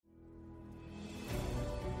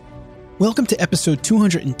Welcome to episode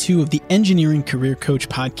 202 of the Engineering Career Coach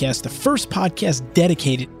Podcast, the first podcast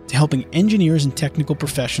dedicated to helping engineers and technical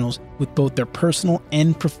professionals with both their personal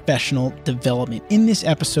and professional development. In this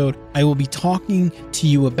episode, I will be talking to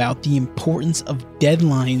you about the importance of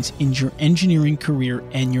deadlines in your engineering career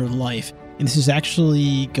and your life. And this is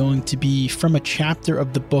actually going to be from a chapter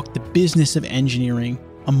of the book, The Business of Engineering,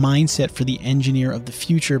 a Mindset for the Engineer of the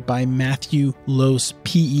Future by Matthew Lose,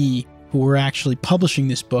 PE, who we're actually publishing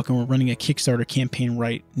this book, and we're running a Kickstarter campaign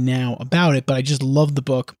right now about it. But I just love the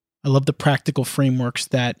book. I love the practical frameworks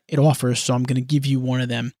that it offers, so I'm going to give you one of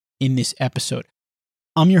them in this episode.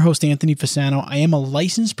 I'm your host, Anthony Fasano. I am a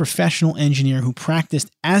licensed professional engineer who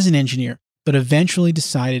practiced as an engineer, but eventually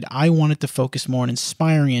decided I wanted to focus more on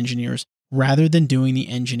inspiring engineers rather than doing the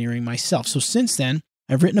engineering myself. So since then,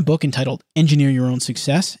 I've written a book entitled Engineer Your Own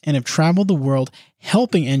Success and have traveled the world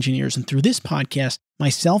helping engineers. And through this podcast,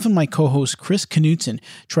 myself and my co-host Chris Knutson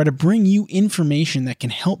try to bring you information that can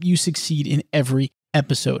help you succeed in every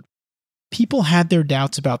episode. People had their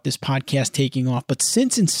doubts about this podcast taking off, but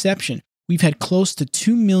since inception, we've had close to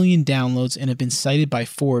 2 million downloads and have been cited by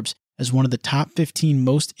Forbes as one of the top 15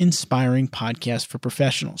 most inspiring podcasts for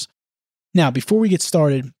professionals. Now, before we get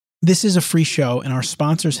started, this is a free show and our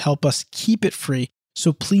sponsors help us keep it free,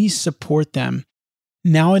 so please support them.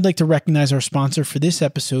 Now I'd like to recognize our sponsor for this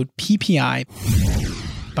episode, PPI,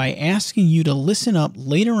 by asking you to listen up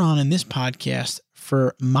later on in this podcast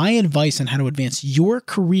for my advice on how to advance your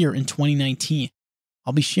career in 2019.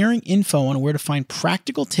 I'll be sharing info on where to find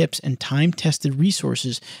practical tips and time-tested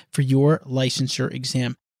resources for your licensure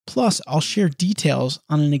exam. Plus, I'll share details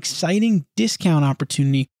on an exciting discount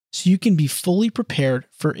opportunity so you can be fully prepared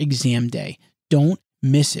for exam day. Don't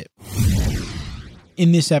miss it.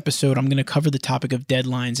 In this episode, I'm going to cover the topic of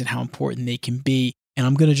deadlines and how important they can be. And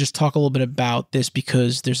I'm going to just talk a little bit about this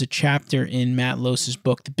because there's a chapter in Matt Lose's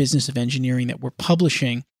book, The Business of Engineering, that we're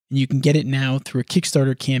publishing. And you can get it now through a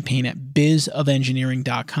Kickstarter campaign at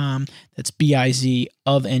bizofengineering.com. That's B-I-Z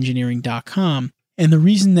of engineering.com. And the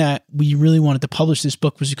reason that we really wanted to publish this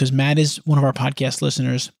book was because Matt is one of our podcast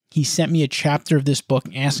listeners. He sent me a chapter of this book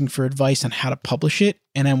asking for advice on how to publish it.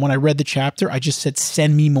 And then when I read the chapter, I just said,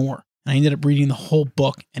 send me more. And I ended up reading the whole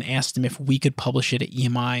book and asked him if we could publish it at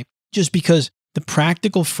EMI, just because the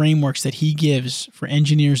practical frameworks that he gives for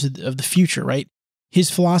engineers of the future, right? His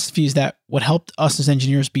philosophy is that what helped us as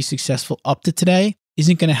engineers be successful up to today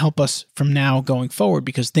isn't going to help us from now going forward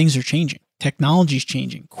because things are changing. Technology is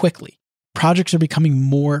changing quickly. Projects are becoming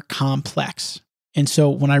more complex. And so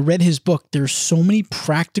when I read his book, there's so many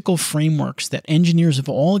practical frameworks that engineers of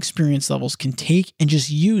all experience levels can take and just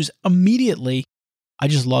use immediately. I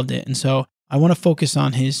just loved it. And so I want to focus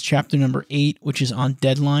on his chapter number 8, which is on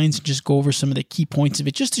deadlines, and just go over some of the key points of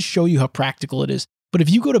it just to show you how practical it is. But if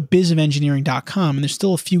you go to bizofengineering.com, and there's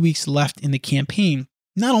still a few weeks left in the campaign,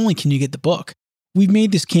 not only can you get the book, we've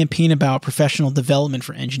made this campaign about professional development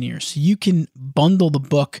for engineers. So you can bundle the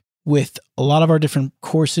book with a lot of our different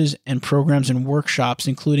courses and programs and workshops,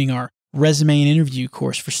 including our resume and interview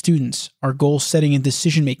course for students, our goal setting and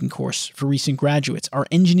decision-making course for recent graduates, our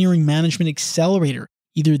engineering management accelerator,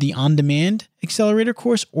 either the on-demand accelerator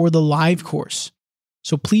course or the live course.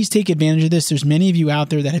 So please take advantage of this. There's many of you out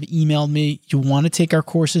there that have emailed me. You want to take our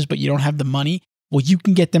courses, but you don't have the money. Well, you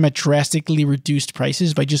can get them at drastically reduced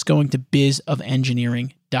prices by just going to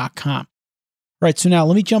bizofengineering.com. All right, so now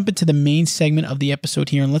let me jump into the main segment of the episode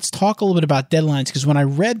here, and let's talk a little bit about deadlines, because when I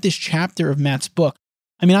read this chapter of Matt's book,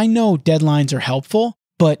 I know deadlines are helpful,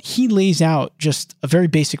 but he lays out just a very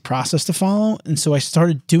basic process to follow. And so I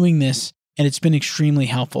started doing this, and it's been extremely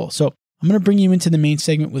helpful. So I'm going to bring you into the main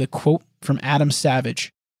segment with a quote from Adam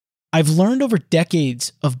Savage. I've learned over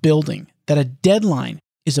decades of building that a deadline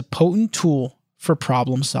is a potent tool for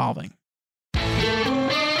problem solving.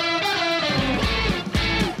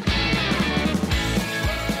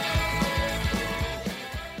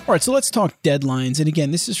 All right, so let's talk deadlines. And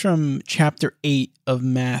again, this is from chapter 8 of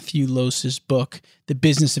Matthew Lose's book, The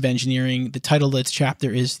Business of Engineering. The title of this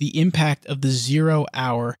chapter is The Impact of the 0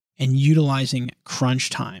 Hour and Utilizing Crunch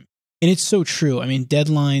Time. And it's so true.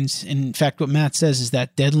 Deadlines, and in fact, what Matt says is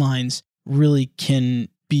that deadlines really can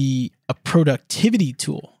be a productivity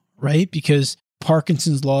tool, right? Because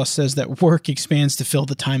Parkinson's law says that work expands to fill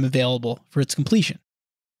the time available for its completion.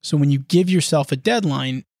 So when you give yourself a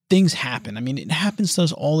deadline, things happen. It happens to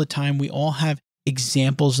us all the time. We all have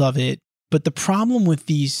examples of it. But the problem with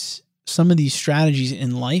some of these strategies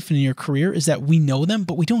in life and in your career is that we know them,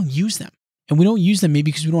 but we don't use them. And we don't use them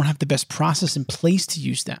maybe because we don't have the best process in place to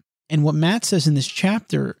use them. And what Matt says in this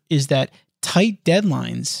chapter is that tight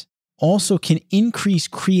deadlines also can increase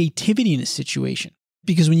creativity in a situation.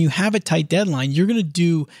 Because when you have a tight deadline, you're going to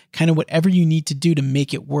do kind of whatever you need to do to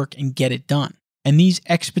make it work and get it done. And these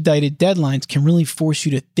expedited deadlines can really force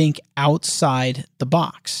you to think outside the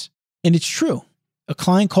box. And it's true. A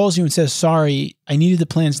client calls you and says, sorry, I needed the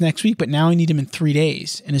plans next week, but now I need them in 3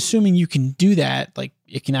 days. And assuming you can do that, like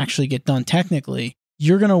it can actually get done technically,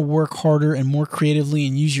 you're going to work harder and more creatively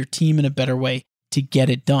and use your team in a better way to get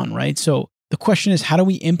it done, right? So the question is, how do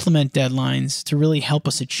we implement deadlines to really help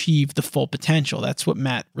us achieve the full potential? That's what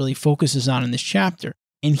Matt really focuses on in this chapter.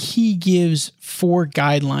 And he gives 4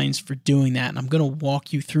 guidelines for doing that. And I'm going to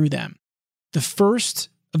walk you through them. The first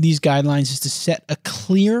of these guidelines is to set a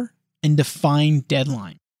clear and defined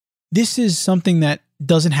deadline. This is something that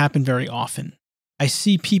doesn't happen very often. I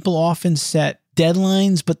see people often set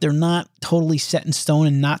deadlines, but they're not totally set in stone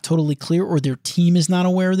and not totally clear, or their team is not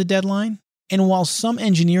aware of the deadline. And while some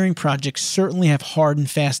engineering projects certainly have hard and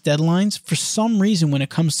fast deadlines, for some reason, when it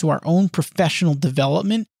comes to our own professional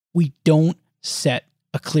development, we don't set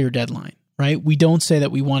a clear deadline, right? We don't say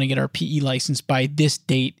that we want to get our PE license by this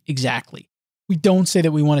date exactly. We don't say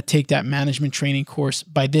that we want to take that management training course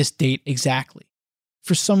by this date exactly.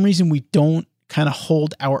 For some reason, we don't kind of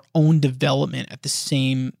hold our own development at the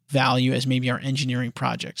same value as maybe our engineering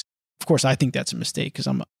projects. Of course, I think that's a mistake because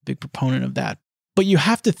I'm a big proponent of that. But you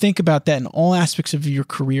have to think about that in all aspects of your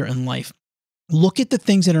career and life. Look at the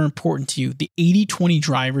things that are important to you, the 80-20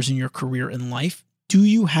 drivers in your career and life. Do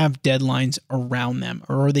you have deadlines around them?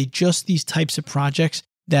 Or are they just these types of projects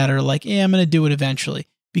that are like, I'm going to do it eventually?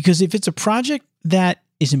 Because if it's a project that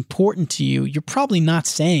is important to you, you're probably not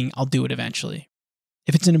saying, I'll do it eventually.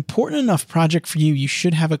 If it's an important enough project for you, you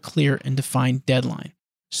should have a clear and defined deadline.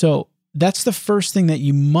 So that's the first thing that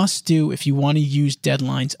you must do if you want to use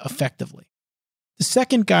deadlines effectively. The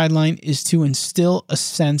second guideline is to instill a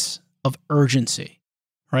sense of urgency,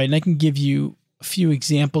 right? And I can give you a few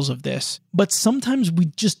examples of this, but sometimes we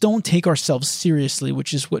just don't take ourselves seriously,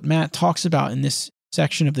 which is what Matt talks about in this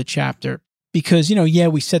section of the chapter. Because,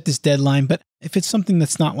 we set this deadline, but if it's something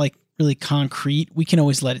that's not like really concrete, we can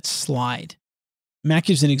always let it slide. Matt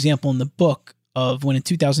gives an example in the book of when in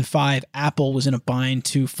 2005, Apple was in a bind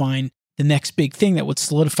to find the next big thing that would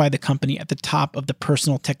solidify the company at the top of the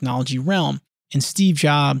personal technology realm. And Steve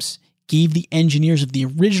Jobs gave the engineers of the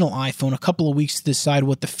original iPhone a couple of weeks to decide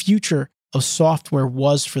what the future of software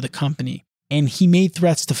was for the company. And he made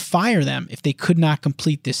threats to fire them if they could not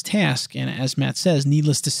complete this task. And as Matt says,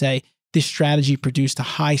 needless to say, this strategy produced a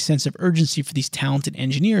high sense of urgency for these talented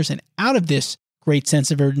engineers. And out of this great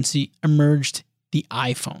sense of urgency emerged the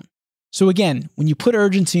iPhone. So again, when you put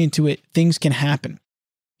urgency into it, things can happen.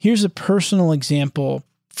 Here's a personal example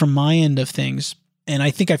from my end of things. And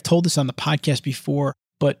I think I've told this on the podcast before,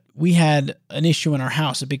 but we had an issue in our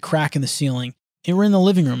house, a big crack in the ceiling. And we're in the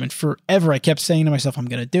living room. And forever, I kept saying to myself, I'm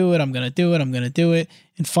going to do it. I'm going to do it. I'm going to do it.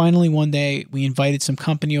 And finally, one day, we invited some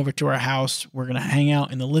company over to our house. We're going to hang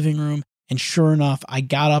out in the living room. And sure enough, I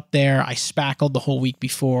got up there. I spackled the whole week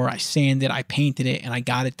before. I sanded, I painted it, and I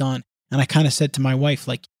got it done. And I kind of said to my wife,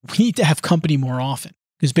 we need to have company more often.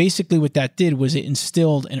 Because basically what that did was it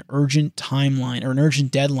instilled an urgent timeline or an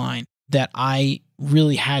urgent deadline that I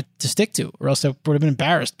really had to stick to, or else I would have been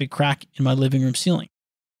embarrassed. Big crack in my living room ceiling.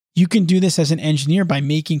 You can do this as an engineer by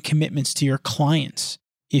making commitments to your clients.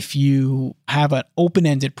 If you have an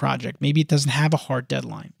open-ended project, maybe it doesn't have a hard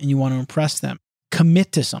deadline and you want to impress them,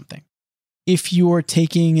 commit to something. If you're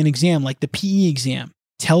taking an exam like the PE exam,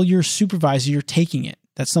 tell your supervisor you're taking it.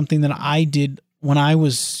 That's something that I did when I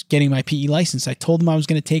was getting my PE license. I told them I was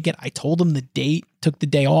going to take it. I told them the date, took the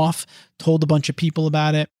day off, told a bunch of people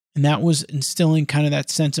about it. And that was instilling kind of that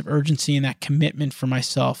sense of urgency and that commitment for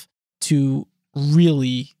myself to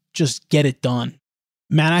really just get it done.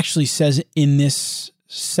 Matt actually says in this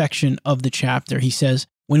section of the chapter, he says,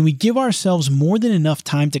 when we give ourselves more than enough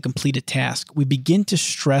time to complete a task, we begin to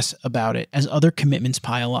stress about it as other commitments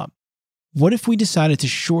pile up. What if we decided to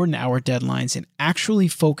shorten our deadlines and actually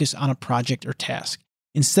focus on a project or task?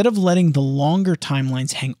 Instead of letting the longer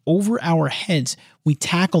timelines hang over our heads, we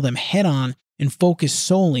tackle them head on and focus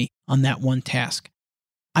solely on that one task.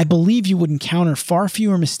 I believe you would encounter far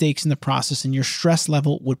fewer mistakes in the process and your stress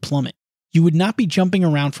level would plummet. You would not be jumping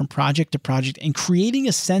around from project to project and creating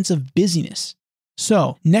a sense of busyness.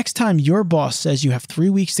 So, next time your boss says you have 3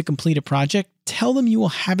 weeks to complete a project, tell them you will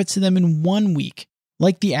have it to them in 1 week.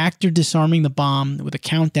 Like the actor disarming the bomb with a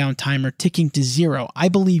countdown timer ticking to 0, I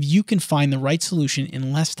believe you can find the right solution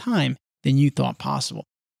in less time than you thought possible.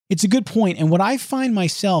 It's a good point, and what I find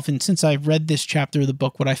myself, and since I've read this chapter of the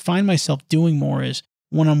book, what I find myself doing more is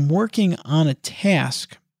when I'm working on a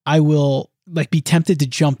task, I will be tempted to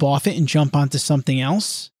jump off it and jump onto something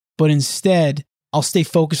else. But instead, I'll stay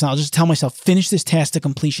focused and I'll just tell myself, finish this task to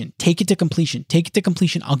completion, take it to completion,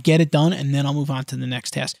 I'll get it done, and then I'll move on to the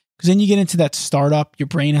next task. Because then you get into that startup, your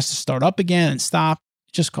brain has to start up again and stop.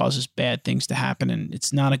 It just causes bad things to happen, and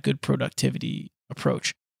it's not a good productivity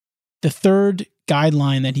approach. The third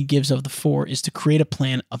guideline that he gives of the 4 is to create a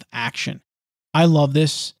plan of action. I love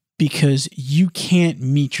this because you can't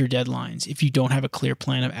meet your deadlines if you don't have a clear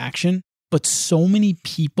plan of action, but so many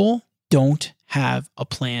people don't have a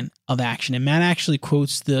plan of action. And Matt actually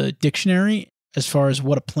quotes the dictionary as far as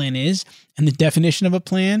what a plan is. And the definition of a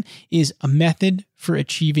plan is a method for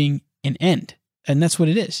achieving an end. And that's what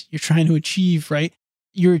it is. You're trying to achieve, right?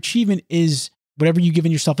 Your achievement is whatever you've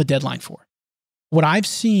given yourself a deadline for. What I've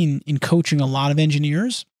seen in coaching a lot of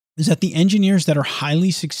engineers is that the engineers that are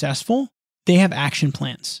highly successful, they have action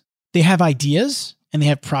plans. They have ideas and they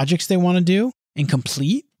have projects they want to do and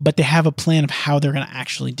complete, but they have a plan of how they're going to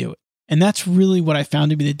actually do it. And that's really what I found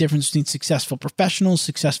to be the difference between successful professionals,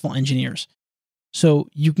 successful engineers. So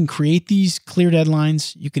you can create these clear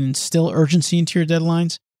deadlines, you can instill urgency into your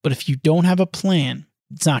deadlines, but if you don't have a plan,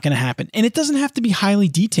 it's not going to happen. And it doesn't have to be highly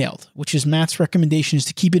detailed, which is Matt's recommendation, is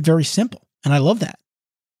to keep it very simple. And I love that.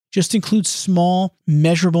 Just include small,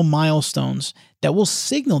 measurable milestones that will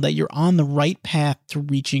signal that you're on the right path to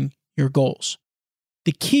reaching your goals.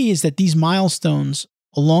 The key is that these milestones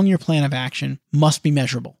along your plan of action must be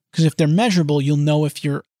measurable. Because if they're measurable, you'll know if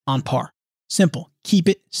you're on par. Simple. Keep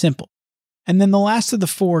it simple. And then the last of the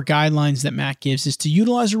 4 guidelines that Matt gives is to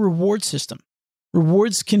utilize a reward system.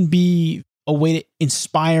 Rewards can be a way to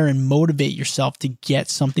inspire and motivate yourself to get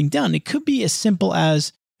something done. It could be as simple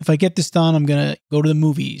as, if I get this done, I'm going to go to the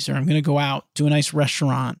movies, or I'm going to go out to a nice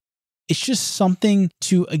restaurant. It's just something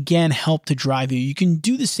to, again, help to drive you. You can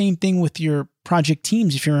do the same thing with your project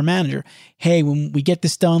teams if you're a manager. Hey, when we get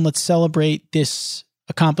this done, let's celebrate this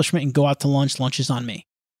accomplishment and go out to lunch. Lunch is on me.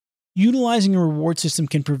 Utilizing a reward system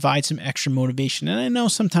can provide some extra motivation. And I know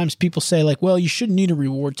sometimes people say like, well, you shouldn't need a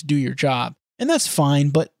reward to do your job. And that's fine.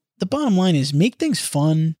 But the bottom line is make things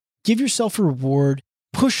fun, give yourself a reward,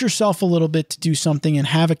 push yourself a little bit to do something and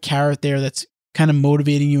have a carrot there that's kind of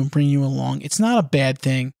motivating you and bringing you along. It's not a bad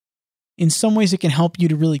thing. In some ways, it can help you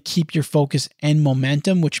to really keep your focus and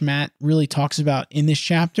momentum, which Matt really talks about in this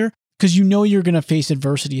chapter, because you know you're going to face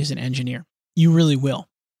adversity as an engineer. You really will.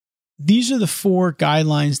 These are the 4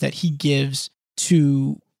 guidelines that he gives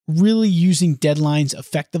to really using deadlines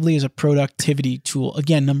effectively as a productivity tool.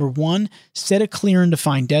 Again, number 1, set a clear and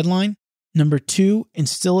defined deadline. Number 2,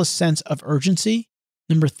 instill a sense of urgency.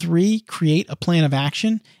 Number 3, create a plan of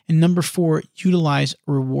action. And number 4, utilize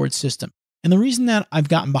a reward system. And the reason that I've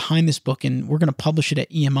gotten behind this book, and we're going to publish it at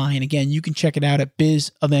EMI, and again, you can check it out at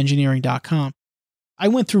bizofengineering.com. I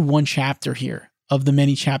went through one chapter here of the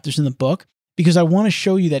many chapters in the book because I want to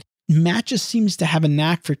show you that Matt just seems to have a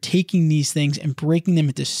knack for taking these things and breaking them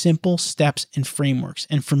into simple steps and frameworks.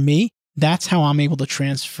 And for me, that's how I'm able to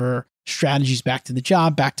transfer strategies back to the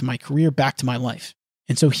job, back to my career, back to my life.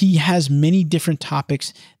 And so he has many different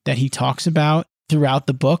topics that he talks about throughout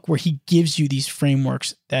the book where he gives you these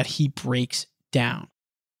frameworks that he breaks down.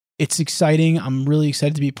 It's exciting. I'm really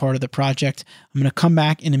excited to be part of the project. I'm going to come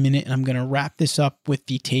back in a minute and I'm going to wrap this up with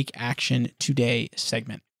the Take Action Today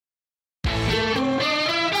segment.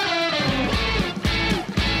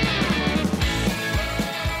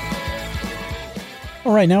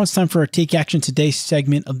 All right, now it's time for our Take Action Today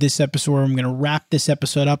segment of this episode where I'm going to wrap this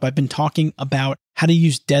episode up. I've been talking about how to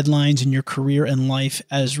use deadlines in your career and life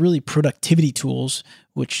as really productivity tools,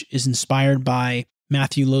 which is inspired by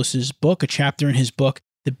Matthew Lose's book, a chapter in his book,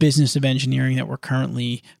 The Business of Engineering, that we're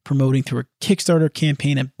currently promoting through a Kickstarter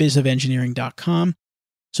campaign at bizofengineering.com.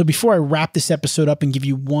 So before I wrap this episode up and give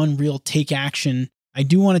you one real take action, I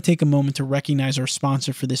do want to take a moment to recognize our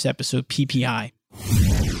sponsor for this episode, PPI.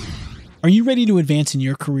 Are you ready to advance in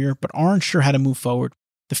your career but aren't sure how to move forward?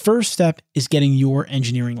 The first step is getting your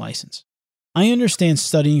engineering license. I understand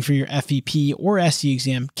studying for your FEP or SE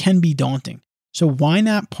exam can be daunting. So why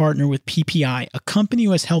not partner with PPI, a company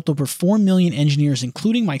who has helped over 4 million engineers,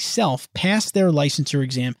 including myself, pass their licensure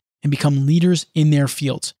exam and become leaders in their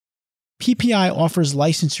fields? PPI offers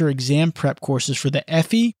licensure exam prep courses for the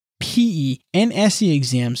FE, PE, and SE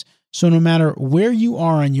exams, so no matter where you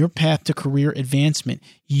are on your path to career advancement,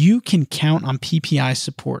 you can count on PPI's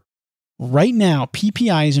support. Right now,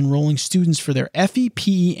 PPI is enrolling students for their FE,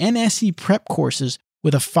 PE, and SE prep courses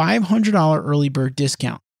with a $500 early bird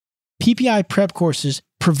discount. PPI prep courses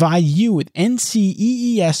provide you with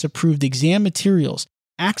NCEES approved exam materials,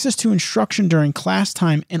 access to instruction during class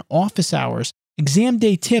time and office hours, exam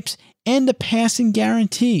day tips, and a passing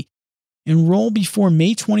guarantee. Enroll before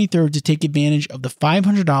May 23rd to take advantage of the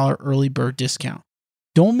 $500 early bird discount.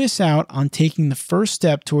 Don't miss out on taking the first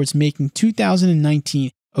step towards making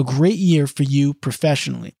 2019 a great year for you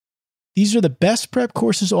professionally. These are the best prep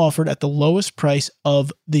courses offered at the lowest price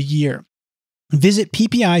of the year. Visit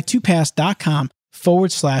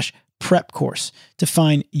ppi2pass.com/prep course to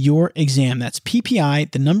find your exam. That's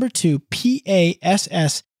PPI, the number 2,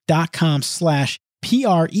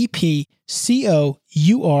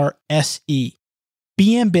 PASS.com/PREPCOURSE.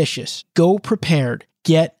 Be ambitious, go prepared,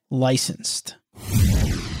 get licensed.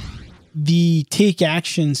 The take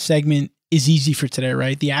action segment is easy for today,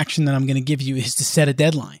 right? The action that I'm going to give you is to set a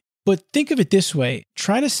deadline. But think of it this way.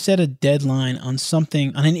 Try to set a deadline on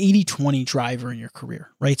something, on an 80-20 driver in your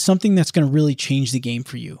career, right? Something that's going to really change the game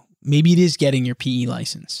for you. Maybe it is getting your PE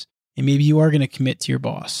license, and maybe you are going to commit to your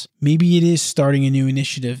boss. Maybe it is starting a new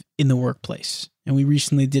initiative in the workplace. And we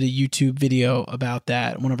recently did a YouTube video about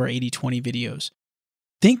that, one of our 80-20 videos.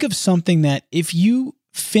 Think of something that if you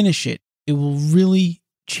finish it, it will really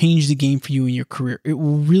change the game for you in your career. It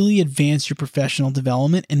will really advance your professional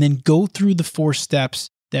development, and then go through the 4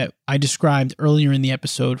 steps that I described earlier in the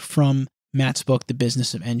episode from Matt's book, The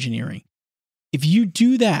Business of Engineering. If you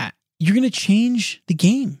do that, you're going to change the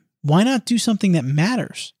game. Why not do something that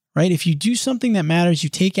matters, right? If you do something that matters, you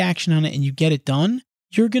take action on it and you get it done,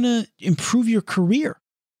 you're going to improve your career.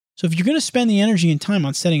 So if you're going to spend the energy and time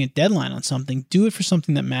on setting a deadline on something, do it for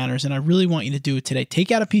something that matters. And I really want you to do it today.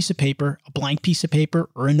 Take out a piece of paper, a blank piece of paper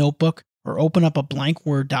or a notebook, or open up a blank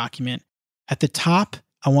Word document. At the top,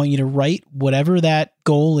 I want you to write whatever that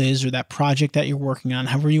goal is or that project that you're working on,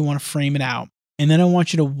 however you want to frame it out. And then I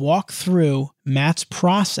want you to walk through Matt's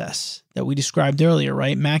process that we described earlier,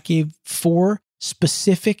 right? Matt gave 4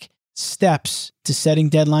 specific steps to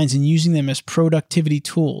setting deadlines and using them as productivity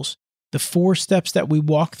tools. The 4 steps that we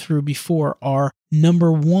walked through before are: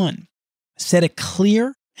 number 1, set a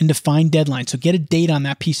clear and defined deadline. So get a date on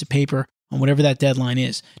that piece of paper on whatever that deadline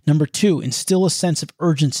is. Number 2, instill a sense of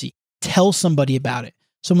urgency. Tell somebody about it,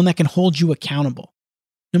 someone that can hold you accountable.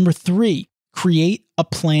 Number 3, create a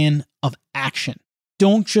plan of action.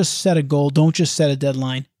 Don't just set a goal. Don't just set a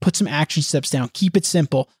deadline. Put some action steps down. Keep it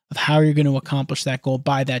simple of how you're going to accomplish that goal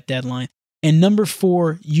by that deadline. And number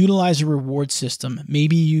 4, utilize a reward system.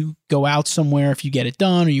 Maybe you go out somewhere if you get it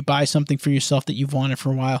done, or you buy something for yourself that you've wanted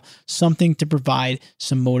for a while, something to provide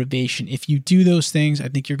some motivation. If you do those things, I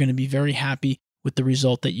think you're going to be very happy with the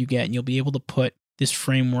result that you get, and you'll be able to put this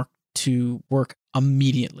framework to work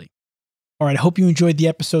immediately. All right, I hope you enjoyed the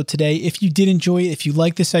episode today. If you did enjoy it, if you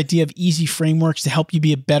like this idea of easy frameworks to help you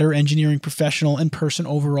be a better engineering professional and person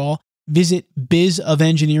overall, visit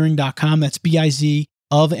bizofengineering.com. That's B-I-Z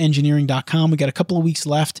of engineering.com. We got a couple of weeks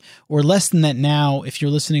left, or less than that now if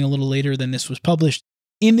you're listening a little later than this was published,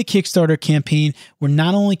 in the Kickstarter campaign, where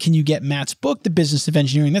not only can you get Matt's book, The Business of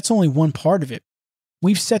Engineering, that's only one part of it.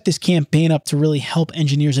 We've set this campaign up to really help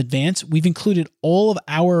engineers advance. We've included all of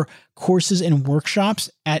our courses and workshops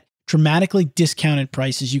at dramatically discounted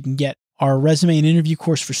prices. You can get our resume and interview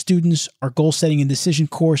course for students, our goal setting and decision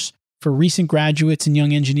course for recent graduates and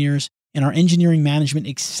young engineers, and our Engineering Management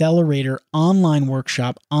Accelerator online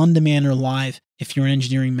workshop on demand or live. If you're an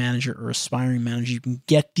engineering manager or aspiring manager, you can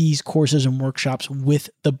get these courses and workshops with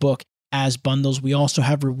the book as bundles. We also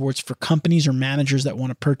have rewards for companies or managers that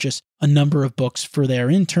want to purchase a number of books for their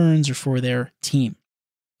interns or for their team.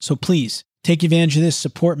 So please take advantage of this,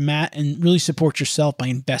 support Matt, and really support yourself by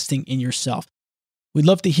investing in yourself. We'd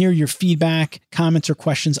love to hear your feedback, comments, or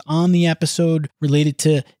questions on the episode related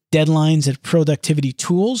to deadlines and productivity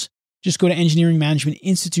tools. Just go to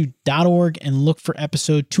engineeringmanagementinstitute.org and look for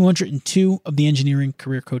episode 202 of the Engineering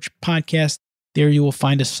Career Coach podcast. There you will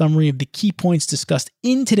find a summary of the key points discussed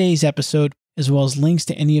in today's episode, as well as links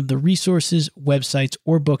to any of the resources, websites,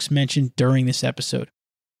 or books mentioned during this episode.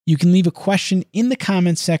 You can leave a question in the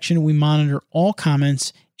comments section. We monitor all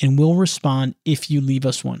comments and will respond if you leave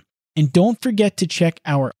us one. And don't forget to check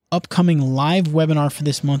our upcoming live webinar for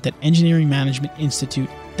this month at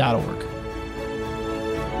engineeringmanagementinstitute.org.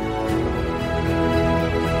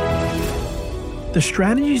 The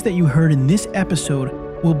strategies that you heard in this episode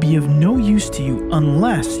will be of no use to you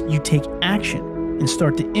unless you take action and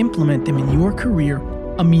start to implement them in your career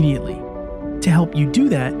immediately. To help you do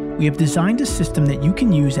that, we have designed a system that you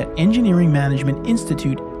can use at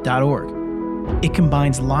engineeringmanagementinstitute.org. It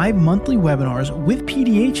combines live monthly webinars with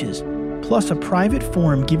PDHs, plus a private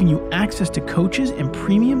forum giving you access to coaches and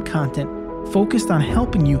premium content focused on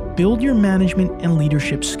helping you build your management and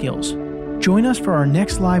leadership skills. Join us for our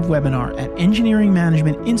next live webinar at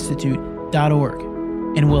engineeringmanagementinstitute.org,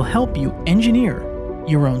 and we'll help you engineer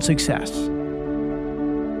your own success.